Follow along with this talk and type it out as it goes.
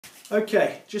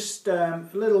Okay, just a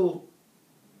little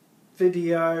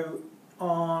video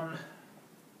on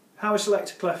how I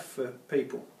select a clef for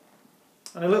people,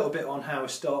 and a little bit on how I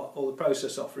start all the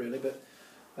process off really, but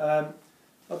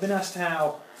I've been asked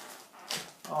how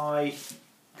I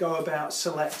go about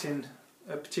selecting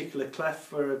a particular clef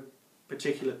for a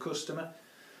particular customer.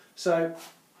 So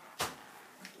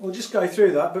we'll just go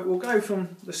through that, but we'll go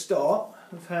from the start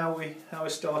of how I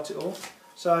start it all.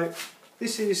 So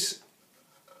this is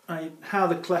how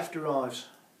the cleft arrives.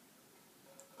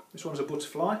 This one's a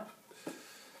butterfly.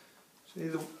 See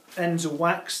the ends of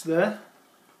wax there?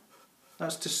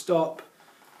 That's to stop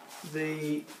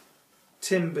the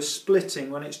timber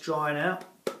splitting when it's drying out.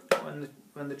 When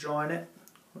they're drying it,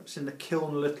 it's in the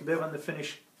kiln a little bit. When they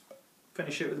finish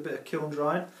it with a bit of kiln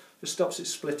drying, just stops it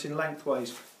splitting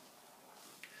lengthways.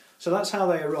 So that's how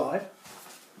they arrive.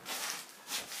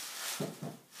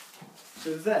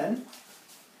 So then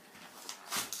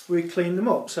we clean them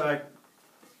up. So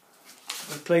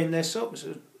we clean this up. It's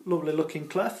a lovely looking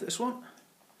clef, this one.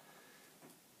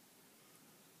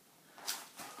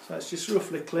 So it's just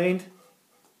roughly cleaned.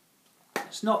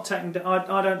 It's not taken.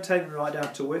 I don't take them right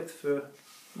down to width for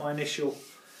my initial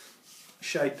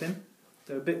shaping.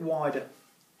 They're a bit wider.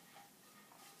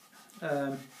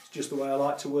 It's just the way I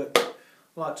like to work. I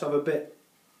like to have a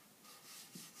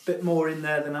bit more in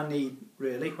there than I need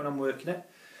really when I'm working it.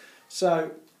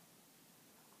 So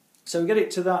we get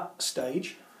it to that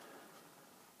stage,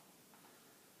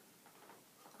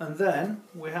 and then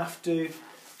we have to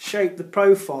shape the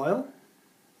profile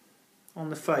on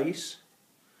the face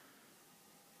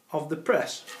of the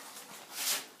press,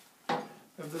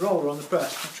 of the roller on the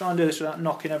press. I'll try and do this without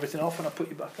knocking everything off when I put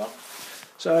you back up.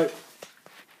 So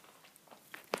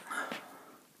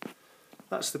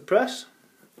that's the press.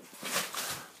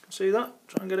 See that?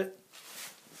 Try and get it.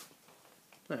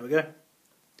 There we go.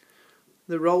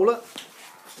 The roller.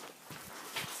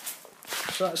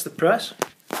 So that's the press.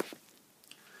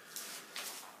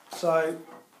 So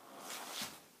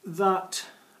that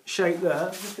shape there,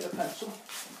 just get a pencil.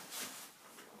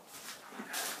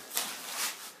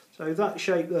 So that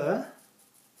shape there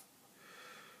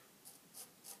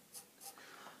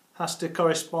has to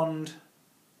correspond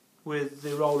with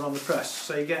the roller on the press.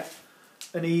 So you get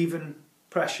an even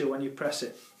pressure when you press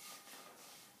it.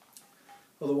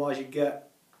 Otherwise you get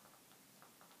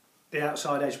the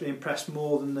outside edge being pressed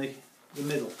more than the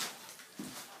middle.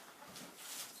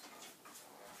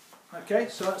 Okay,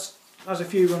 so that's a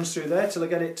few runs through there till I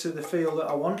get it to the feel that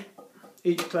I want.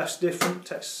 Each cleft's different,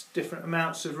 takes different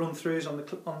amounts of run throughs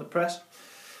on the press.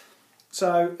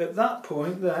 So at that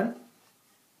point then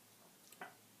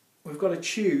we've got to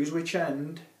choose which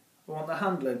end we want the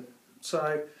handling.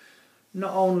 So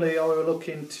not only are we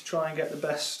looking to try and get the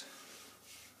best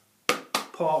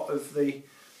part of the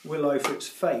willow for its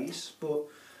face, but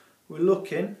we're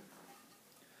looking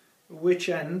at which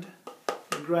end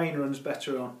the grain runs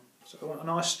better on. So I want a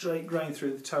nice straight grain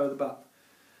through the toe of the bat.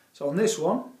 So on this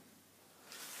one,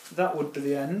 that would be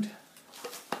the end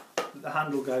that the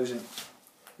handle goes in.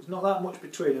 There's not that much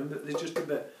between them, but there's just a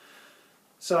bit.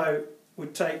 So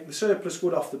we'd take the surplus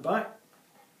wood off the back,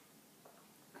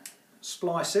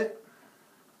 splice it,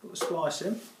 put the splice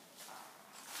in,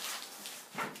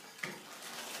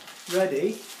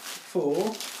 ready for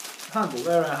the handle.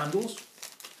 There are our handles.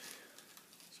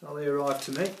 So they arrive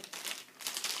to me.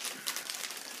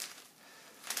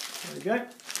 There we go.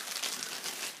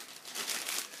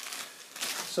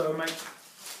 So make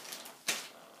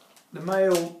the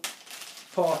male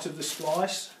part of the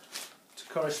splice to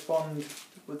correspond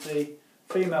with the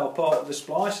female part of the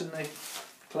splice and the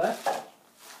cleft.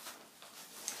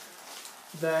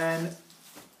 Then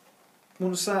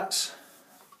once that's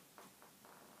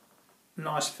a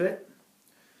nice fit,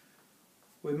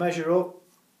 we measure up,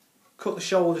 cut the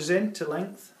shoulders in to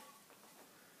length,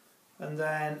 and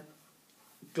then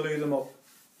glue them up,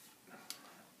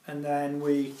 and then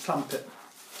we clamp it.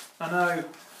 I know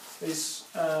it's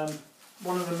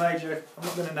one of the major, I'm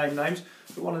not going to name names,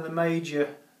 but one of the major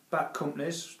bat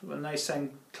companies, when they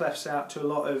send clefts out to a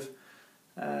lot of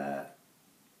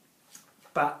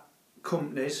bat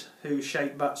companies who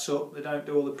shape bats up, they don't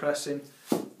do all the pressing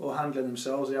or handling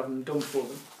themselves, they have them done for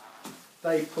them.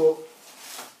 They put,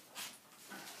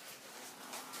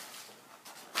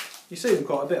 you see them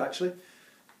quite a bit actually,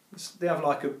 they have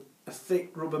like a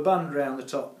thick rubber band around the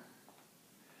top.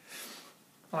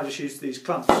 I just use these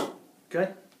clamps,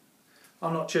 okay?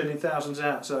 I'm not churning thousands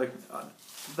out, so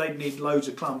they'd need loads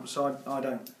of clamps, I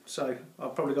don't. So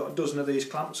I've probably got a dozen of these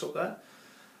clamps up there.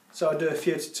 So I do a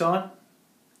few at a time,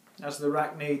 as the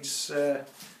rack needs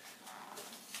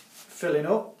filling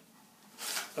up.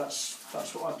 That's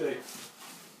what I do.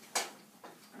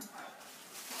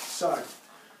 So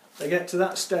they get to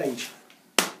that stage,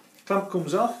 clamp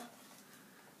comes off,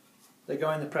 they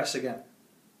go in the press again.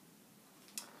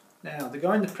 Now they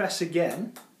go in the press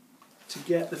again to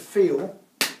get the feel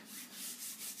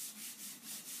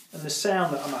and the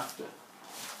sound that I'm after.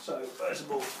 So where's the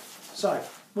ball? So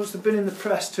once they've been in the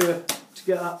press to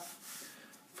get that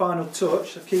final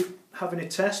touch, I keep having a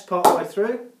test part way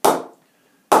through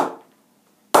to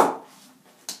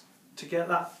get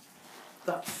that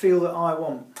feel that I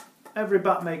want. Every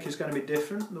bat maker is going to be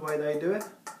different the way they do it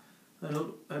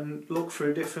and look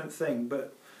for a different thing,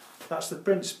 but that's the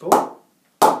principle.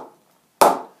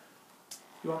 You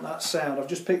want that sound. I've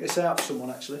just picked this out for someone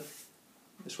actually.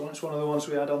 This one, it's one of the ones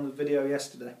we had on the video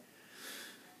yesterday.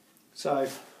 So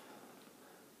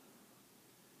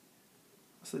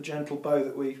that's the gentle bow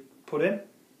that we put in.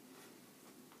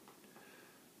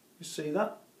 You see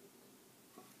that?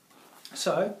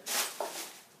 So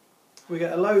we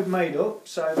get a load made up,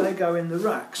 so they go in the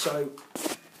rack. So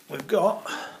we've got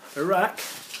a rack.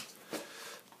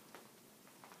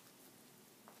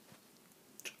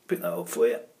 Pick that up for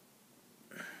you.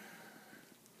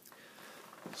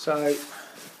 So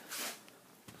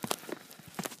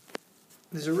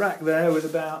there's a rack there with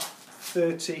about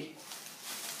 30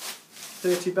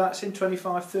 bats in,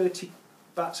 25, 30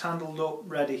 bats handled up,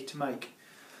 ready to make.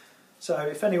 So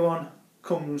if anyone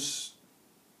comes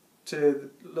to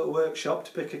the little workshop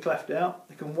to pick a cleft out,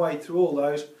 they can wade through all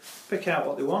those, pick out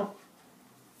what they want.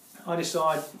 I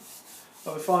decide,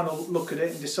 have a final look at it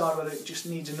and decide whether it just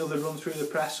needs another run through the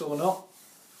press or not.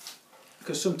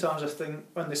 Because sometimes I think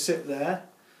when they sit there,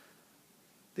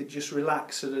 they just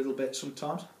relax a little bit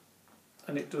sometimes,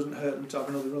 and it doesn't hurt them to have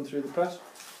another run through the press.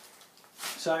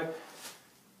 So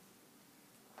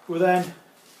we'll then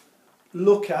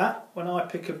look at, when I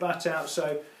pick a bat out,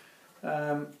 so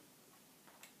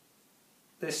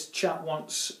this chap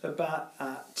wants a bat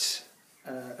at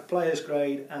a player's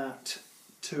grade at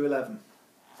 211.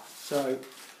 So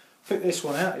pick this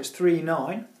one out, it's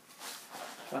 3.9.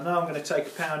 So I know I'm going to take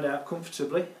a pound out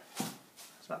comfortably, so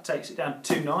that takes it down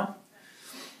to 2.9.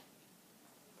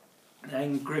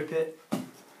 Then grip it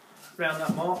around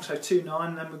that mark, so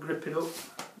 2.9, then we grip it up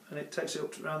and it takes it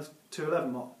up to around the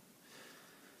 211 mark.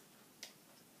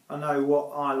 I know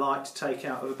what I like to take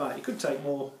out of a bat. You could take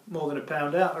more than a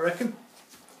pound out, I reckon,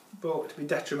 but to be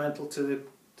detrimental to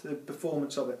the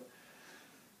performance of it.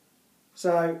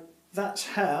 So that's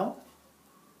how,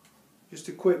 just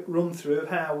a quick run through of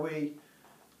how we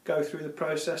go through the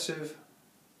process of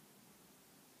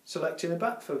selecting a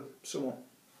bat for someone.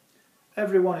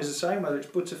 Everyone is the same, whether it's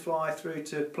butterfly through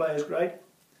to player's grade.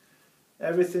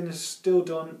 Everything is still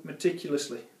done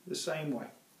meticulously, the same way.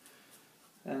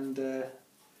 And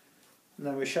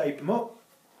then we shape them up.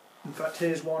 In fact,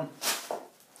 here's one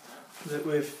that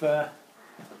we've the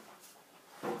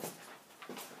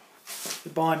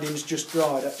binding's just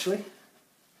dried actually.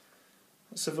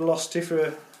 That's a Velocity for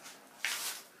an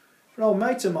old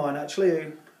mate of mine actually,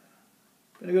 who's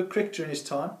been a good cricketer in his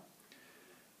time.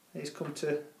 He's come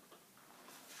to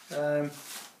have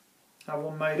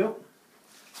one made up.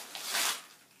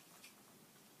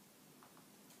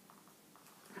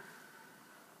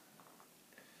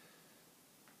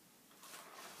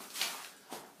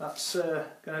 That's going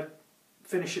to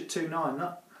finish at 2.9.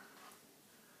 That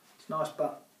it's a nice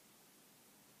bat.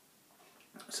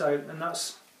 So, and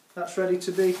that's ready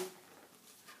to be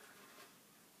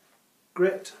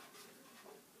gripped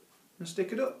and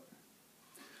stick it up.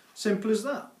 Simple as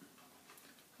that.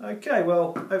 Okay,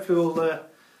 well, hopefully we'll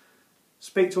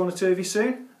speak to one or two of you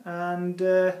soon, and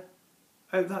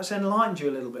hope that's enlightened you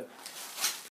a little bit.